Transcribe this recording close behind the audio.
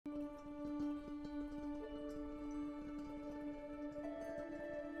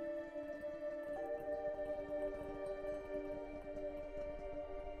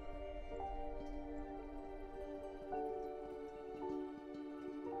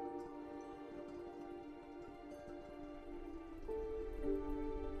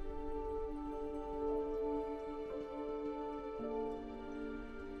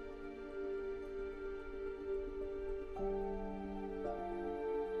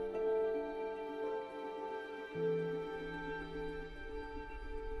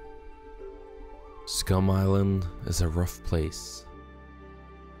Scum Island is a rough place.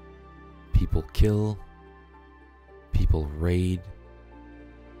 People kill, people raid,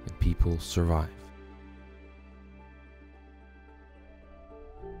 and people survive.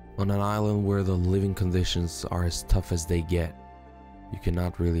 On an island where the living conditions are as tough as they get, you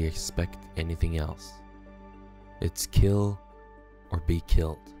cannot really expect anything else. It's kill or be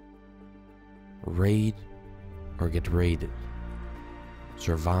killed. Raid or get raided.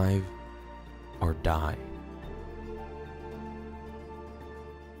 Survive or die.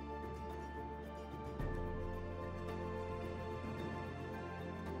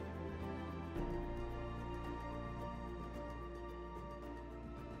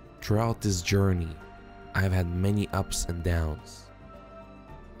 Throughout this journey, I have had many ups and downs.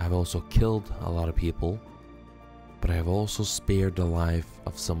 I've also killed a lot of people, but I have also spared the life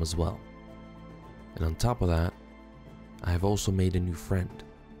of some as well. And on top of that, I have also made a new friend.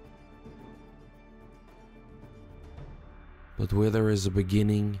 But where there is a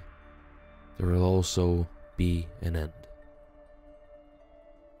beginning, there will also be an end.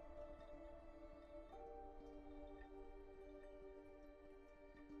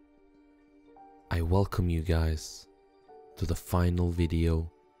 I welcome you guys to the final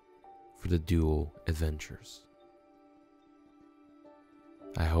video for the duo adventures.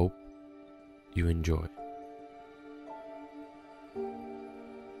 I hope you enjoy.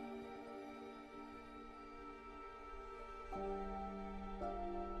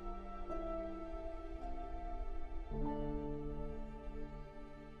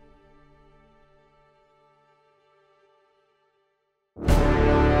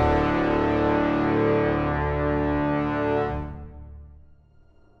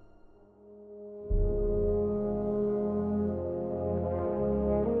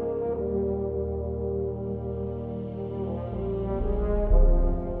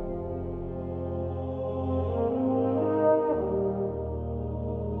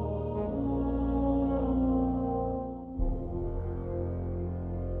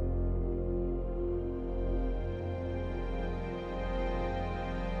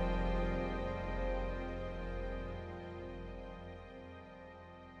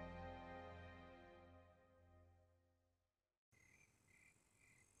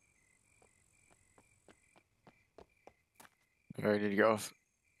 I need to get off.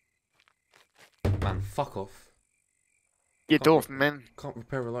 Man, fuck off. Get off, man. Can't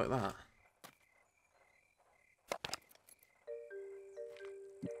repair it like that.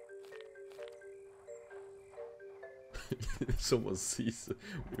 If someone sees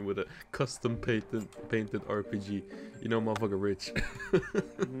me with a custom painted RPG, you know motherfucker rich.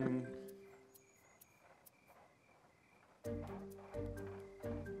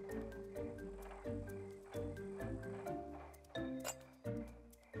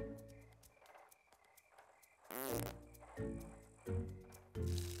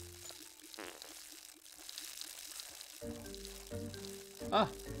 Ah,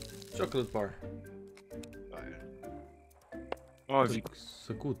 chocolate bar. Oh, if you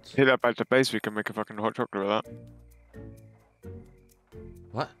So good. hit that back to base, we can make a fucking hot chocolate with that.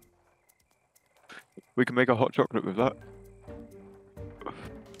 What? We can make a hot chocolate with that.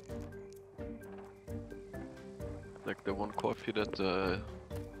 Like the one coffee that the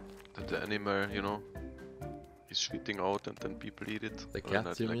animal, you know, is shitting out and then people eat it. The And cat,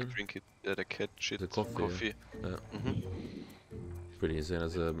 I, you like mean? drink it. Yeah, the cat shit The coffee, yeah. Pretty insane.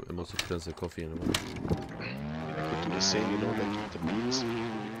 That's the most expensive coffee in the world. I could do the same, you know, like the beans,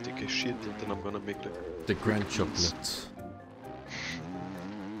 take a shit and then I'm gonna make like The grand chocolate.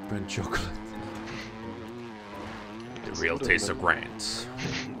 Grand chocolate. The real taste of grands.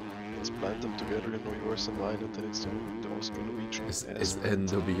 let's blend them together, you know, yours and mine, and then it's the most Norwegian. It's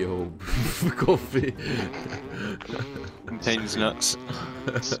NWO coffee. Contains nuts.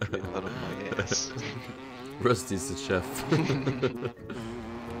 Straight out of my ass. Rusty's the chef.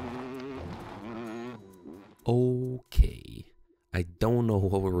 Okay. I don't know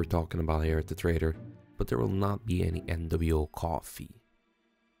what we were talking about here at the trader, but there will not be any NWO coffee.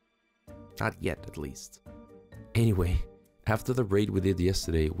 Not yet, at least. Anyway, after the raid we did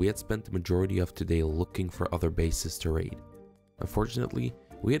yesterday, we had spent the majority of today looking for other bases to raid. Unfortunately,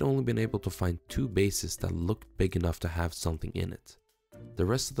 we had only been able to find 2 bases that looked big enough to have something in it. The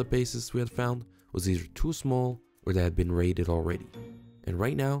rest of the bases we had found was either too small or they had been raided already. And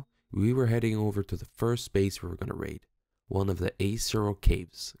right now, we were heading over to the first base we were gonna raid. One of the A0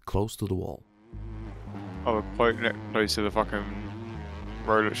 caves, close to the wall. Oh, we're quite close to the fucking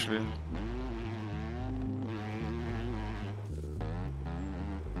road, actually.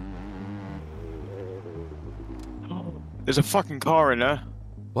 There's a fucking car in there.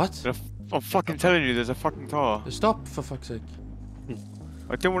 What? There's I'm fucking telling you, there's a fucking car. Stop, for fuck's sake.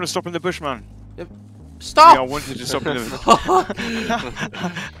 I didn't want to stop in the bush, man. Stop! Yeah, I wanted to stop in the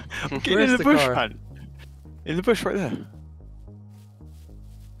Fuck! Get Where's in the the bush, car? man. In the bush right there.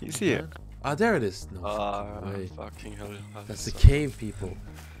 You see it? Ah, there it is. No, Ah, way. fucking hell. That's the cave people.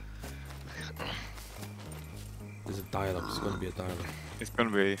 There's a dial-up. It's gonna be a dial-up. It's gonna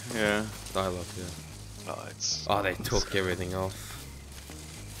be, yeah. Dial-up, yeah. Ah, it's. Oh, they took everything off.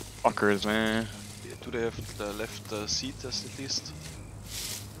 Fuckers, man. Do they have the left seaters at least?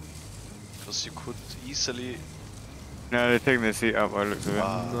 Because you could easily. No, they're taking the seat out by the looks of it.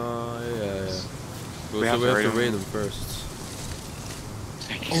 No, yeah. We So have we to have to raid raid them. them first.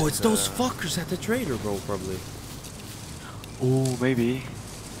 Oh, it's those fuckers at the trader, bro, probably. Oh, maybe.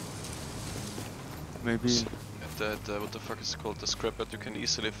 Maybe. At the what the fuck is it called? The scrapyard, you can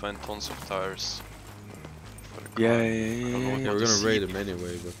easily find tons of tires. For the car. Yeah, Yeah, we're the gonna raid seat- them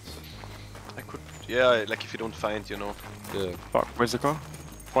anyway, but I could. Yeah, like if you don't find, you know. yeah. Fuck, where's the car?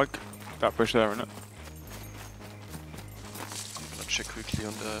 Bike? That bush there, isn't it? I'm gonna check quickly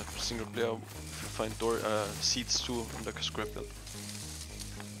on the single player if you find seats too on the scrapyard.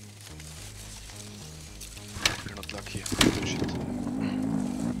 You're not lucky.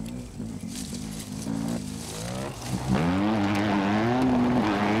 Shit.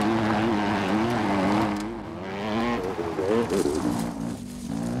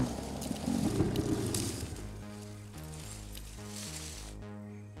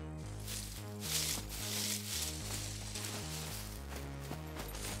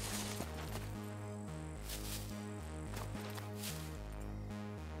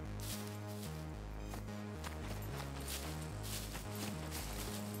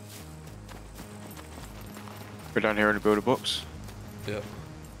 Go down here and build a box. Yeah.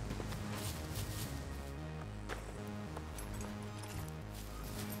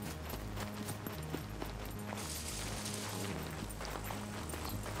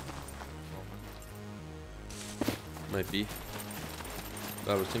 Might be.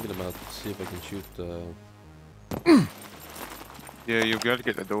 I was thinking about see if I can shoot Yeah, you'll be able to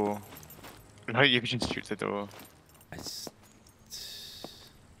get the door. No, you can just shoot the door. It's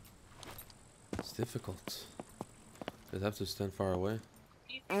difficult. I'd have to stand far away.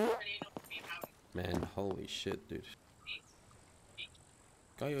 Man, holy shit, dude.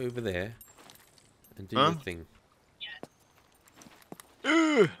 Go over there and do your thing.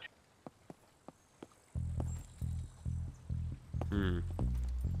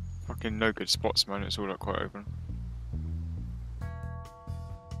 Fucking no good spots, man. It's all like quite open.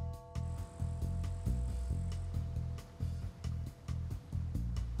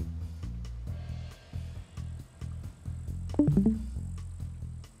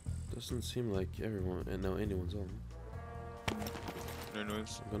 Doesn't seem like everyone and now anyone's on. No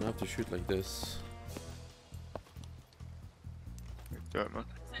noise. I'm gonna have to shoot like this. Do it, man.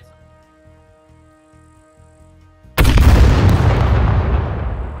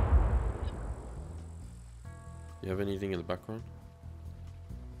 You have anything in the background?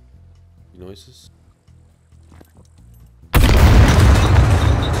 Noises?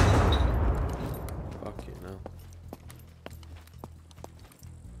 Fuck you now.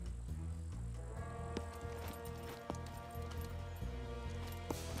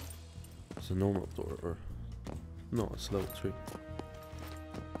 It's a normal door, or no, it's level 3.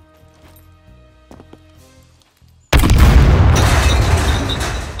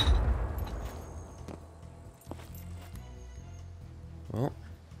 Well,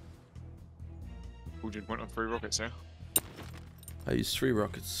 We just went on 3 rockets, yeah? I used 3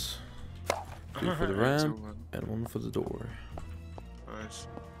 rockets. 2 for the ramp and 1 for the door. Nice.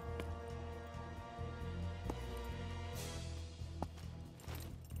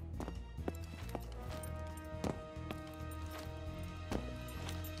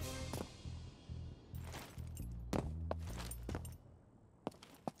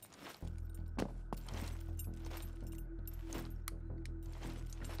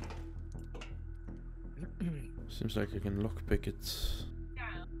 Seems like I can lockpick it.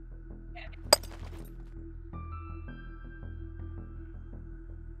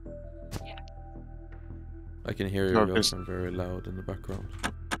 I can hear your girlfriend very loud in the background.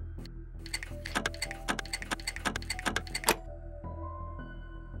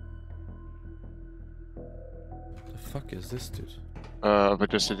 The fuck is this, dude? I've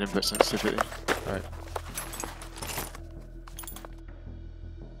adjusted input sensitivity. Alright.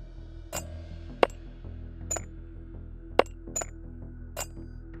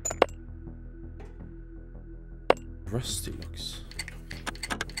 Rusty looks.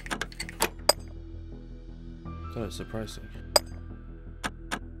 That is surprising.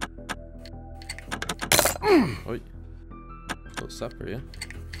 Oi. Little sapper, yeah.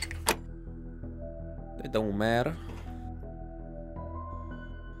 They don't matter.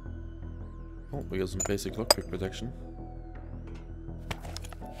 Oh, we got some basic lockpick protection.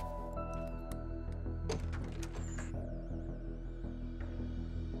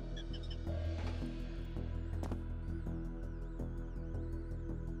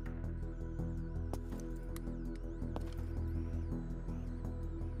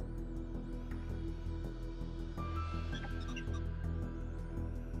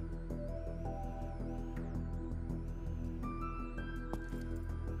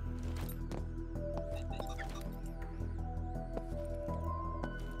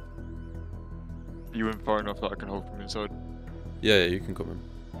 You in far enough that I can hold from inside? Yeah, yeah, you can come in.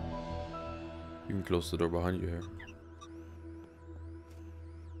 You can close the door behind you here.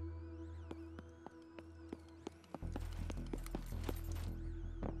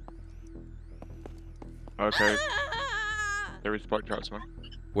 Okay. There is spike traps, man.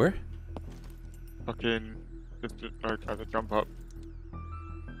 Where? Fucking just like at the jump up.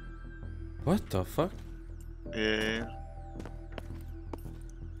 What the fuck? Yeah.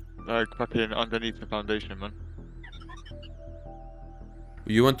 Like fucking underneath the foundation, man.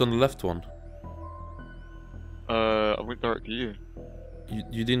 You went on the left one. I went direct to you.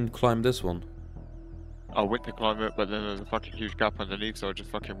 You didn't climb this one. I went to climb it, but then there's a fucking huge gap underneath, so I just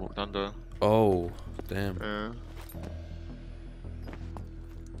fucking walked under. Oh, damn. Yeah.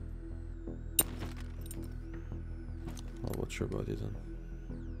 Oh, what's your body then?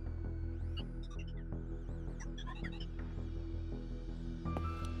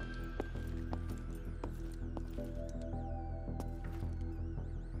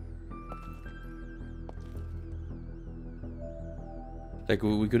 Like,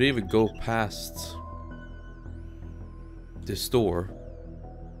 we could even go past this door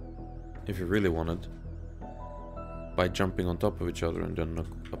if you really wanted, by jumping on top of each other and then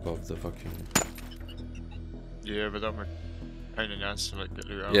above the fucking... Yeah, but that would pain in the ass to like get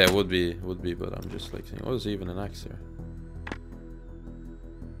loot out. Yeah, it would be, but I'm just like saying, oh, there's even an axe here.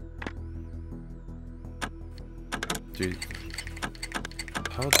 Dude,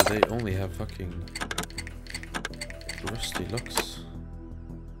 how do they only have fucking rusty locks?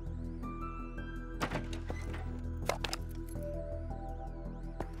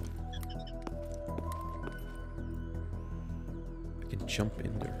 I can jump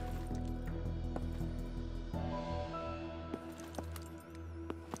in there.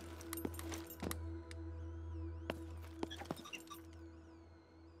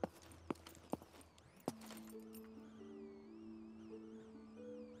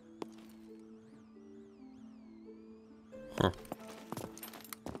 Huh.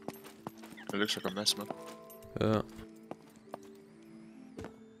 It looks like a mess, man. Yeah.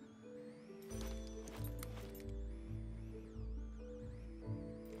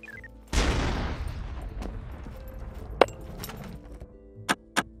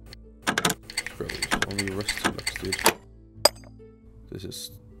 Bro, it's only rusty locks, dude. This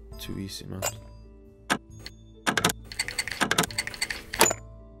is too easy, man.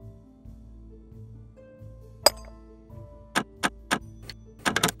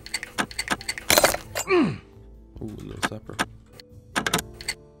 Ooh, a little sapper.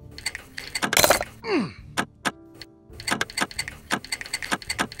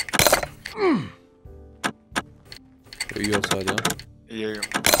 Are you outside, yeah? Yeah.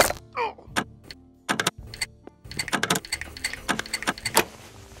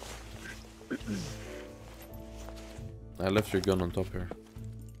 I left your gun on top here.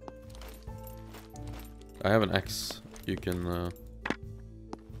 I have an axe. You can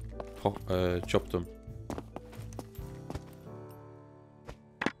chop them.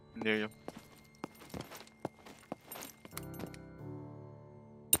 Near you.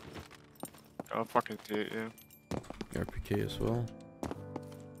 I'll fucking see it, yeah. RPK as well.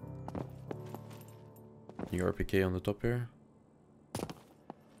 Your RPK on the top here.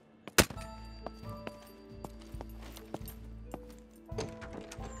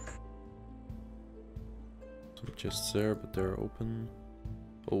 Some chests there, but they're open.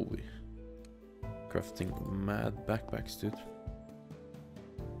 Holy. Crafting mad backpacks, dude.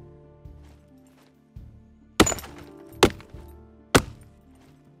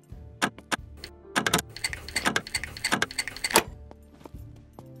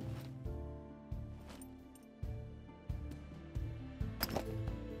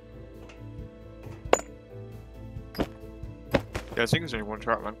 Yeah, I think there's only one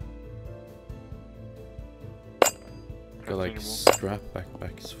trap, man. Got like scrap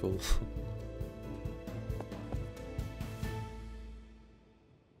backpacks full.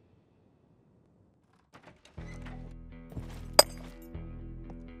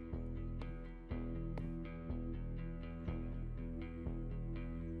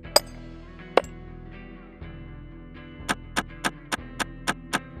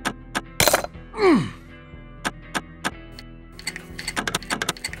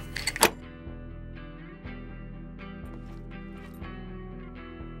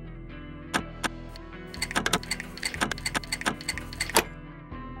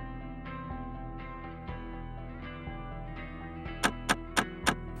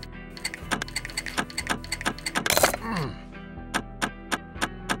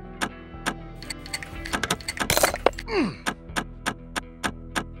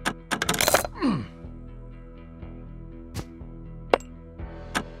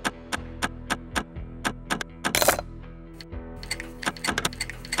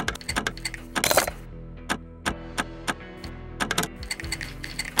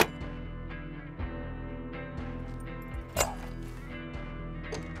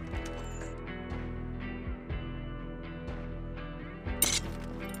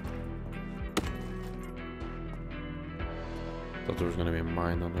 Thought there was gonna be a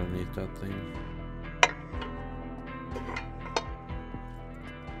mine underneath that thing.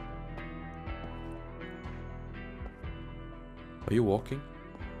 Are you walking?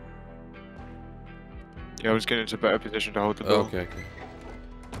 Yeah, I was getting into a better position to hold the door. Okay, okay.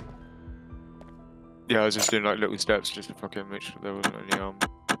 Yeah, I was just doing like little steps just to fucking make sure there wasn't any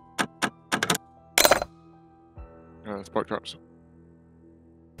spike traps.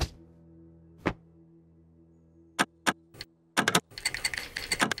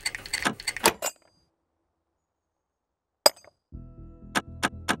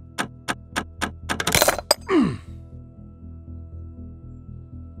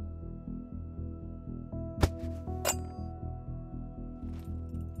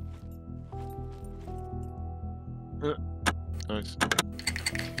 Nice.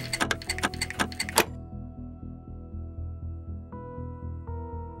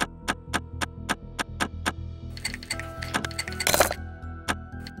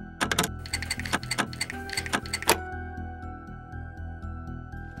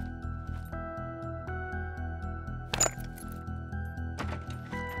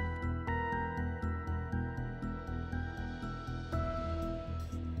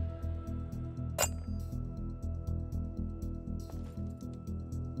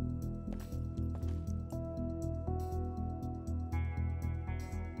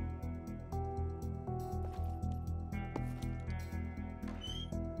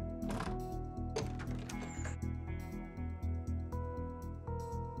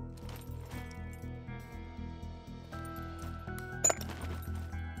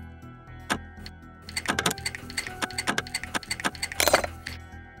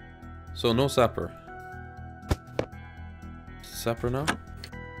 So no sapper. Sapper now?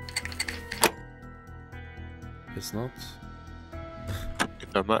 It's not.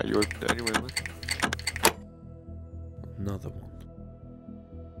 It don't matter, you opened it anyway, man. Another one.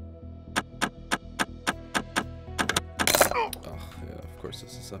 Oh, yeah, of course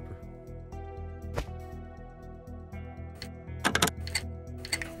it's a sapper.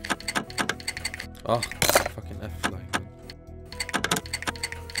 Oh, fucking F flag, man.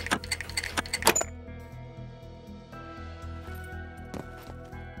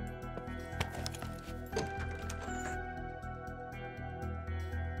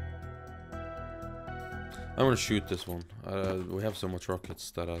 I'm gonna shoot this one. We have so much rockets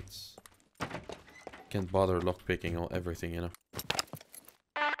that I can't bother lockpicking or everything, you know.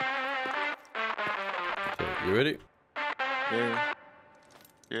 Okay, you ready? Yeah.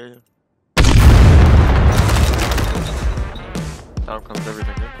 Yeah. Down comes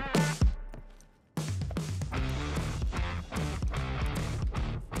everything, yeah?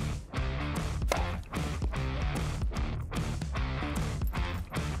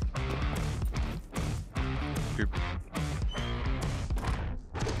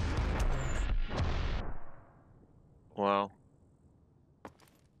 Wow.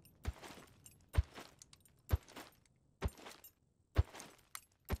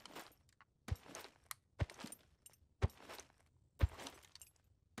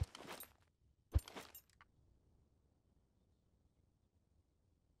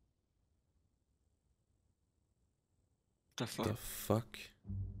 The fuck? The fuck?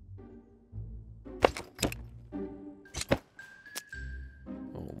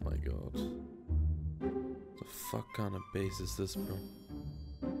 Oh my god. The fuck kind of base is this, bro?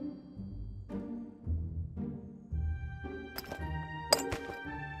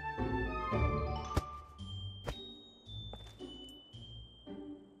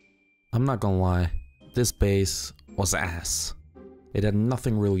 I'm not gonna lie, this base was ass. It had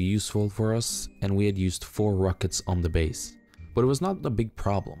nothing really useful for us, and we had used 4 rockets on the base. But it was not a big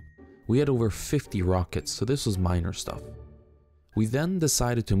problem. We had over 50 rockets, so this was minor stuff. We then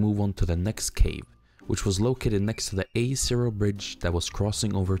decided to move on to the next cave, which was located next to the A0 bridge that was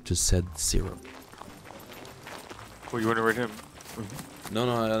crossing over to said 0. Well, you want to read him? No,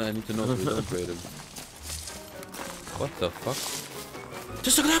 I need to know if we don't raid him. What the fuck?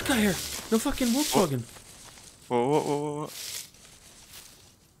 Just look at that guy here! No fucking Volkswagen! What?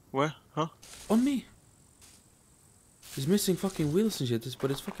 Where? Huh? On me! He's missing fucking wheels and shit, but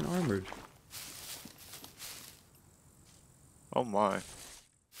it's fucking armored. Oh my.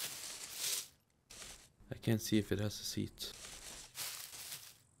 I can't see if it has a seat.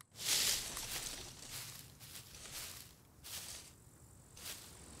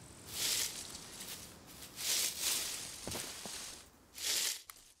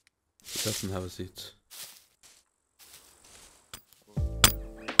 It doesn't have a seat.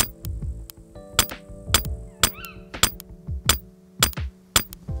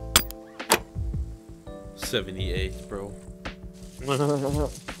 $78, bro.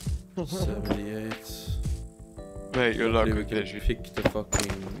 78. Mate, you're lucky. We can pick the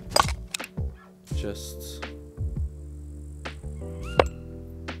fucking chests.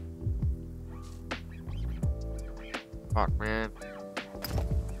 Fuck, man.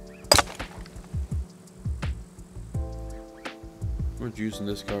 More juice in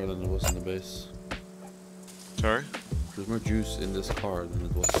this car than there was in the base. Sorry? There's more juice in this car than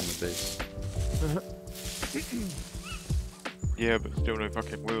it was in the base. Yeah, but still no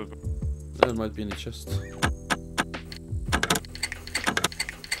fucking wheels. That might be in the chest.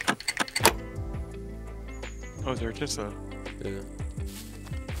 Oh, is there a chest there? Yeah.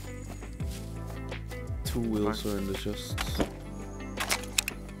 2 wheels are in the chest.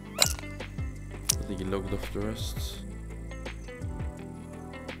 I think he logged off the rest.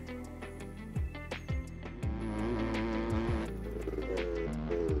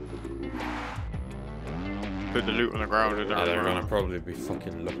 Put the loot on the ground and Yeah, they're gonna probably be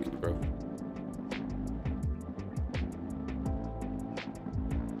fucking locked, bro.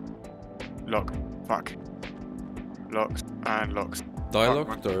 Lock. Fuck. Locks and locks. Die Fuck,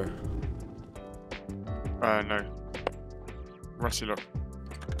 locked or? No. Rusty lock.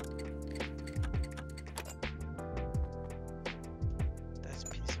 That's a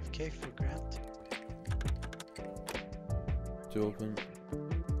piece of cake for Grant. To open.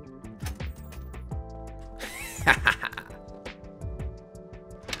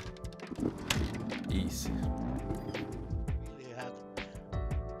 Easy. Really had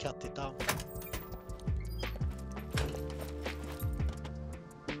cut it down.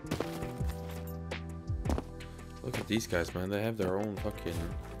 Look at these guys, man. They have their own fucking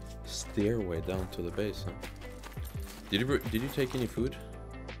stairway down to the base, huh? Did you take any food?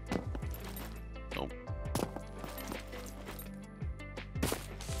 Nope.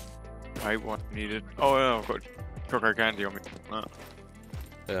 I want needed. Oh yeah, I've got chocolate candy on me. Ah.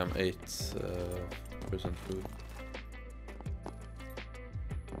 Yeah, I'm 8% food.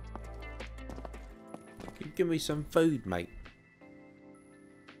 Give me some food, mate.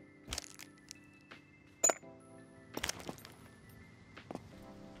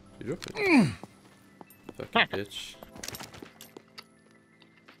 You drop it. Fucking bitch.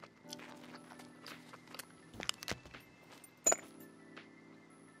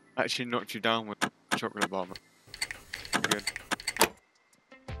 Actually knocked you down with chocolate bomber. Good.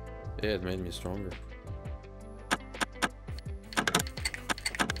 Yeah, it made me stronger.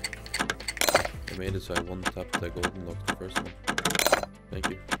 I made it so I one-tapped the golden lock the first one. Thank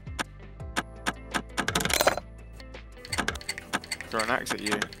you. Throw an axe at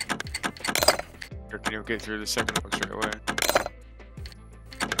you. Reckon you'll get through the second one straight away.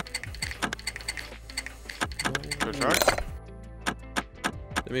 Good try.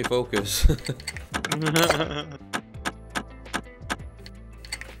 Let me focus.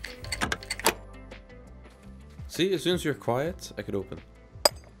 See, as soon as you're quiet, I could open.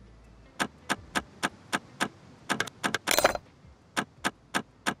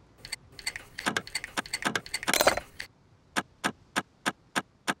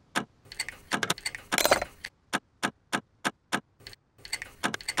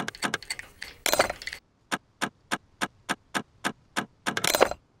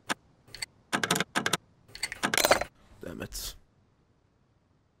 Damn it.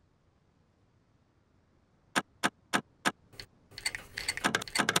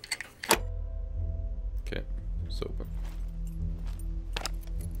 Okay, it's open.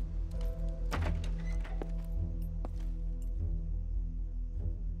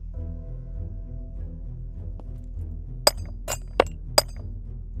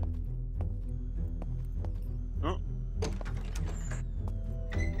 Oh.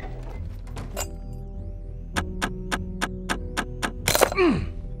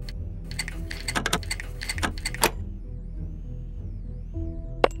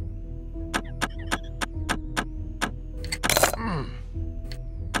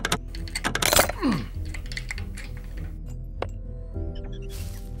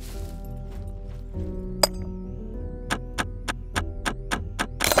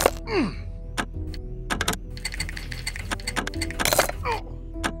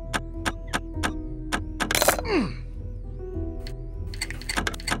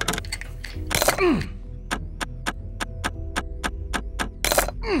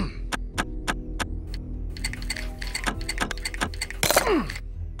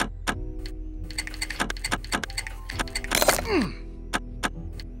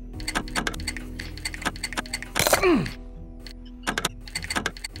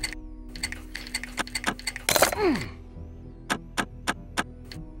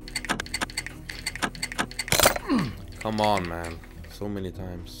 Come on, man. So many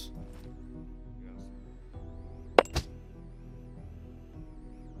times.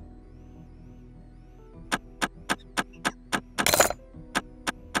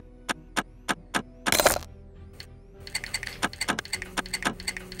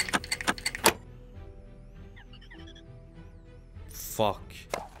 Fuck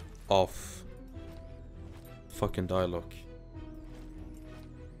off. Fucking dialogue.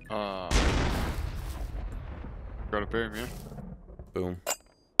 Got a boom, yeah? Boom.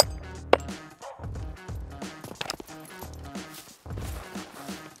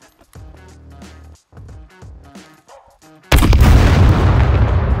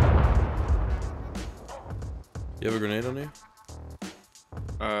 You have a grenade on you?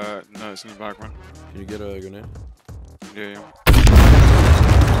 No, it's in the bag, man. Can you get a grenade? Yeah, yeah.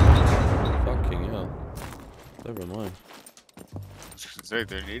 Fucking hell. Never mind. I was gonna say,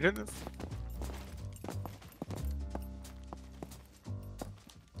 they needed it.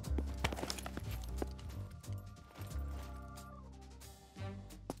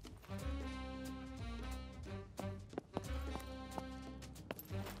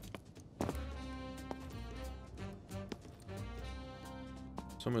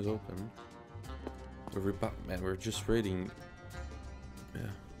 Someone's open. Man, we're just raiding. Yeah.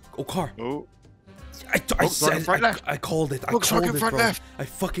 Oh, car! Oh. I said front left. I called it. I Look, called fucking it, front bro. left. I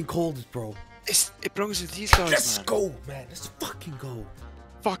fucking called it, bro. It belongs to these guys, Let's man. go, man. Let's fucking go.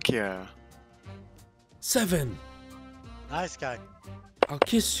 Fuck yeah. 7. Nice guy. I'll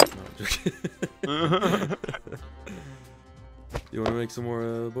kiss you. No, I'm joking. You want to make some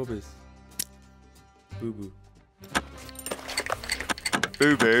more bobbies? Boo boo.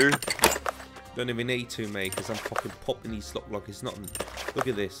 Boo boo. Don't even need to, mate, because I'm fucking popping these slot like it's nothing. Look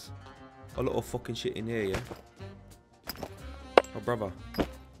at this. A lot of fucking shit in here, yeah? Oh, brother.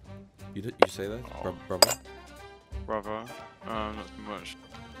 You say that? Oh. Brother? Brother. Not too much.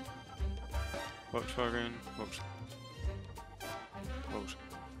 Volkswagen.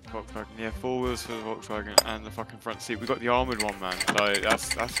 Volkswagen. Yeah, 4 wheels for the Volkswagen and the fucking front seat. We got the armoured one, man. Like, that's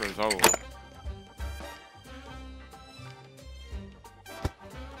the result.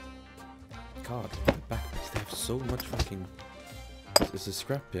 God, the backpacks, they have so much fucking... Is this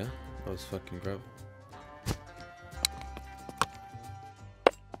scrap, yeah? Oh, it's fucking gravel.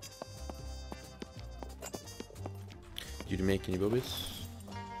 Did you make any bobbies?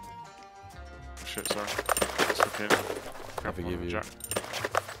 Shit, sorry. It's okay. I forgive you. Jack.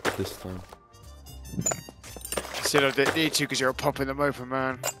 This time. You said I didn't need to because you're popping them open,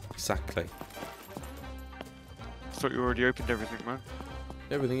 man. Exactly. I thought you already opened everything, man.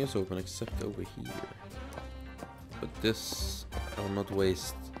 Everything is open except over here. But this, I will not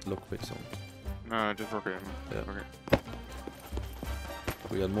waste lockpicks on. No, just rocket him. Yeah. Okay.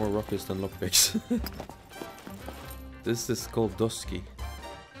 We got more rockets than lockpicks. This is called Dosky.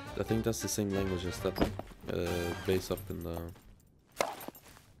 I think that's the same language as that base up in the...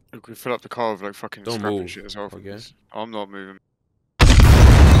 Look, we fill up the car with like fucking Don't scrap move, and shit as well. okay? I'm not moving.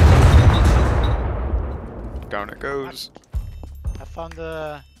 Down it goes. I found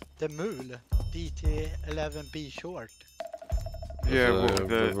the mule DT11B short. Yeah, the- well, the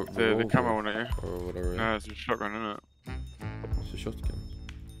the revolver. camo one, yeah. Or whatever. No, it's a shotgun, isn't it? It's a shotgun.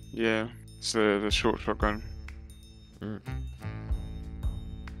 Yeah, it's the short shotgun. Mm.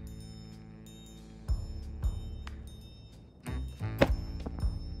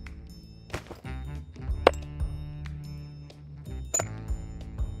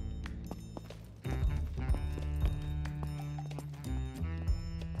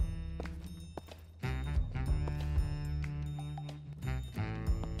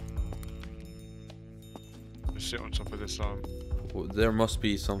 Sit on top of this Well, there must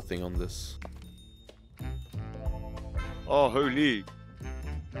be something on this. Oh, holy!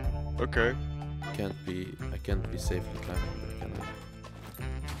 Okay. I can't be safely climbing there, can I?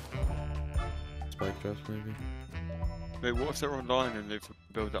 Spike traps maybe? Wait, what if they're online and they've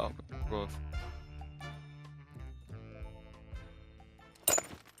built it up above?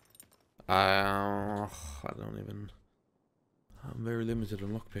 I don't even. I'm very limited on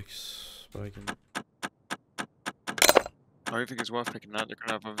lockpicks, but I can. I don't think it's worth picking that. They're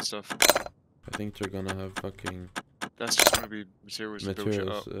gonna have other stuff. I think they're gonna have fucking That's just gonna be materials to build shit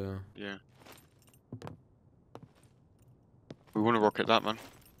up. materials. Yeah. We want to rocket that, man.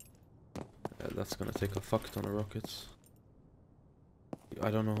 That's gonna take a fuck ton of rockets. I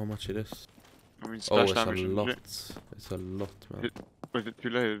don't know how much it is. I mean, Oh, splash it's a damage. lot. It's a lot, man. Was it too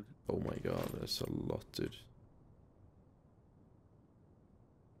low? Oh my god, that's a lot, dude.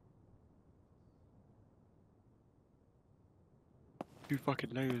 Two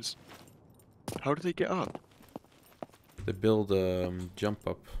fucking layers. How do they get up? They build jump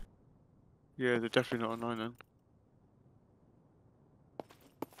up. Yeah, they're definitely not online then.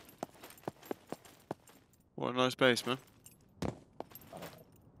 What a nice base, man.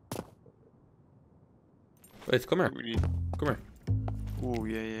 Wait, come here. We need. Come here. Oh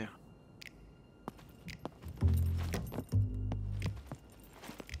yeah, yeah.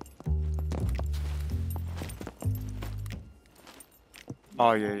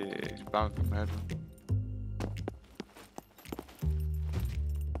 Oh yeah, yeah, yeah. He's bound to mad.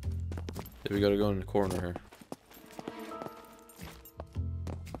 Yeah, we gotta go in the corner here.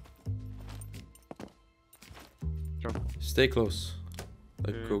 Jump. Stay close.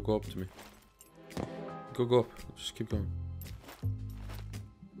 Like, Yeah. go up to me. Go up. Just keep going.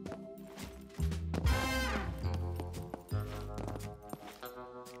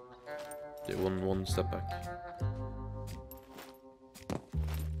 Yeah, one step back.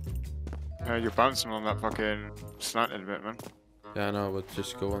 You're bouncing on that fucking slanted bit, man. Yeah, I know, but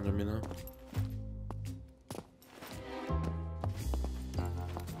just go under me now.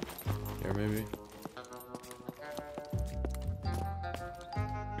 Here, maybe.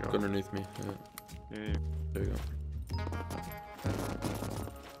 Look underneath me. Yeah. Yeah. There you go.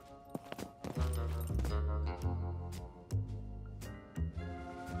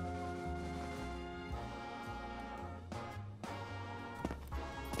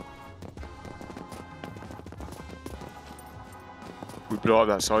 We blow up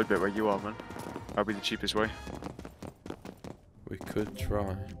that side bit where you are, man. That'll be the cheapest way. We could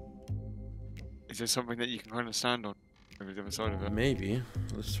try. Is there something that you can kind of stand on over the other side of it? Maybe.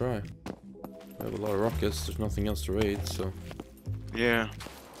 Let's try. We have a lot of rockets. There's nothing else to raid, so. Yeah.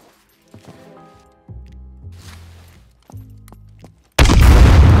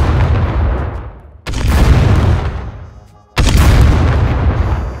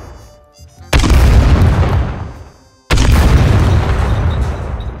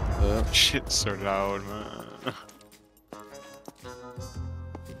 Shit's so loud, man.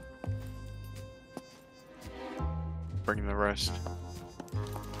 Bringing the rest.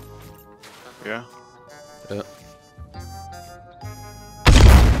 Yeah? Yeah.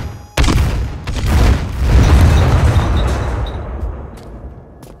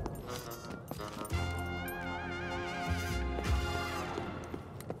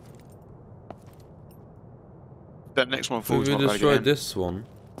 That next one If falls. we Might be able to destroy get in. this one,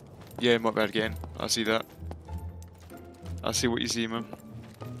 Yeah, might be able to get in. I see that. I see what you see, man.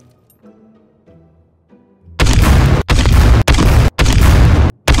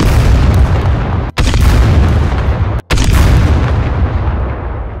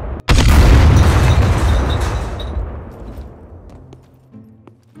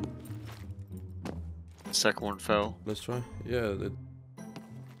 Second one fell. let's try. Yeah,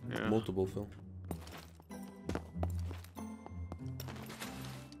 Yeah. multiple fill.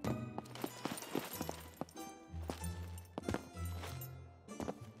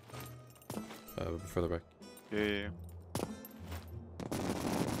 Further back. Yeah, yeah,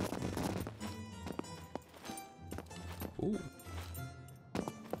 yeah. Ooh.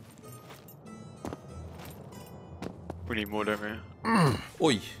 We need more, don't we?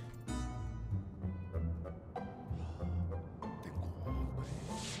 Oi!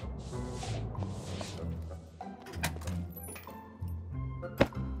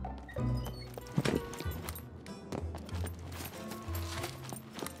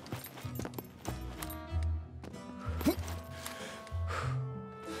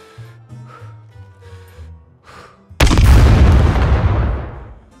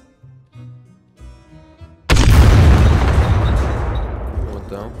 Went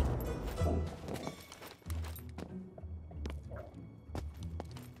down.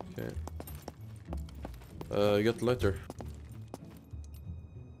 Okay. You got the lighter.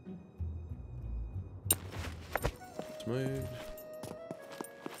 made.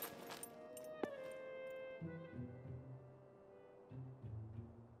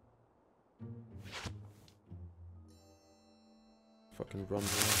 Fucking run,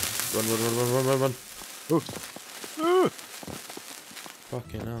 run.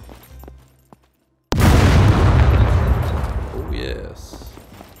 Fucking hell. Oh yes.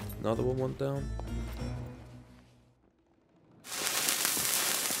 Another one went down.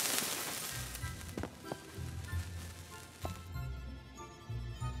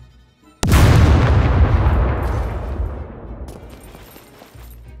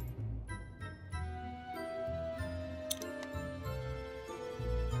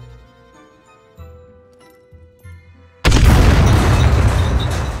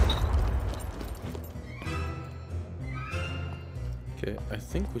 Okay, I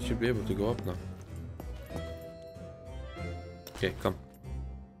think we should be able to go up now. Okay, come.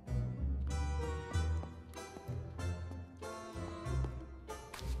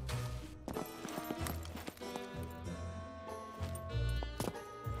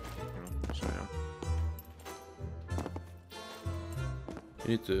 So, yeah. You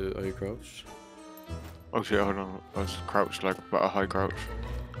need to. Are you crouched? Oh shit, hold on. I was crouched like about a high crouch.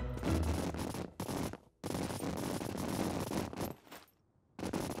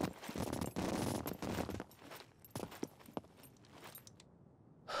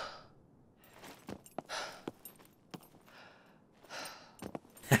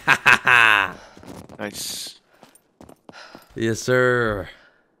 Nice. Yes, sir.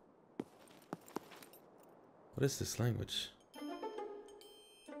 What is this language?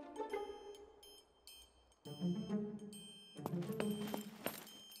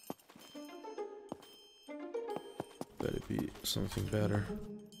 Better be something better.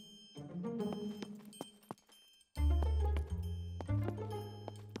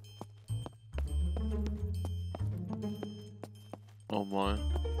 Oh my.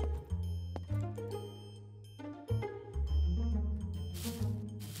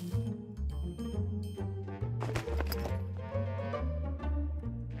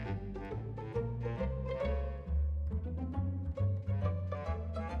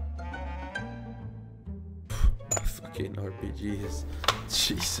 Fucking RPGs.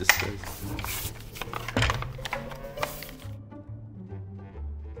 Jesus Christ.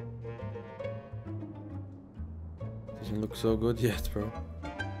 Doesn't look so good yet, bro.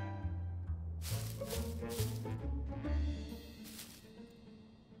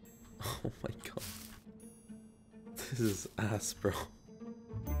 Oh my god. This is ass, bro.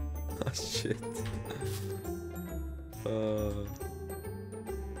 Ah, shit.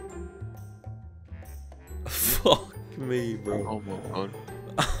 Fuck me, bro. Oh my god.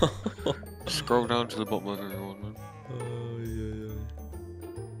 Scroll down to the bottom of everyone, man. Oh, yeah.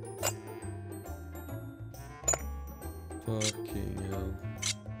 Fucking hell.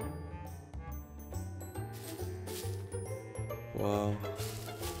 Wow.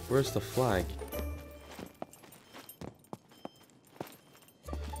 Where's the flag?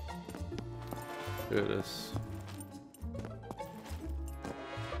 Here it is.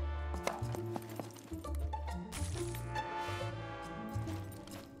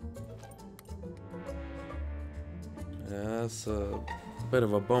 Yeah, that's a bit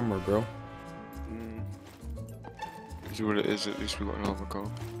of a bummer, bro. See what it is, at least we got an armor car.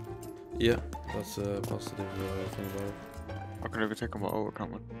 Yeah, that's a positive thing about it. I can never take on my auto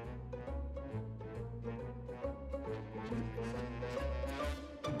cannon.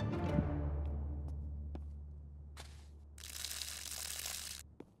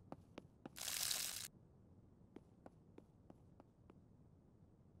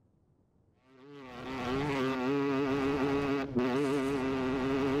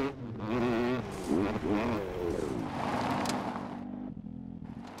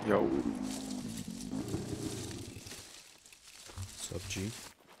 Yo. What's up, G? You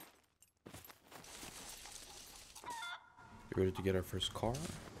ready to get our first car?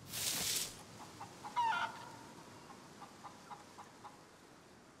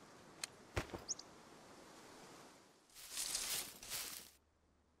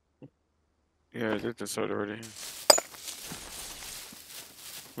 Yeah, I did decide already.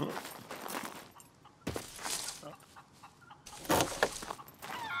 Oh.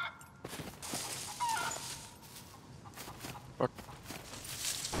 Fuck.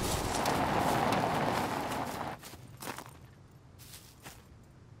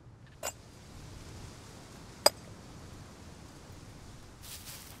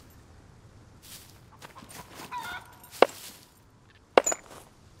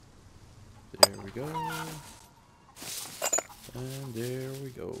 There we go. And there we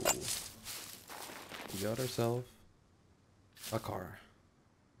go. We got ourselves A car.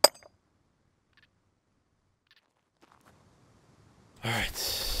 Alright.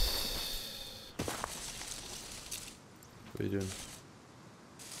 What are you doing?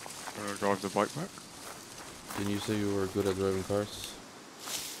 I'm gonna drive the bike back. Didn't you say you were good at driving cars?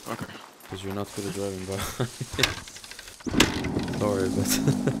 Okay. Because you're not good at driving bikes. Sorry, but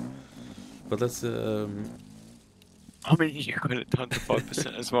but let's I mean, you got it down to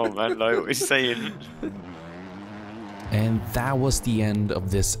 5% as well, man. Like what he's saying. And that was the end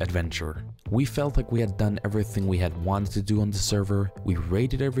of this adventure. We felt like we had done everything we had wanted to do on the server, we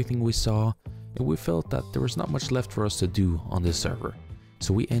rated everything we saw, and we felt that there was not much left for us to do on this server.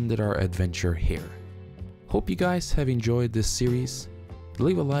 So we ended our adventure here. Hope you guys have enjoyed this series.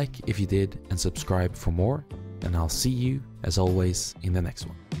 Leave a like if you did and subscribe for more, and I'll see you, as always, in the next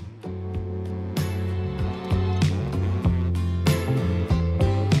one.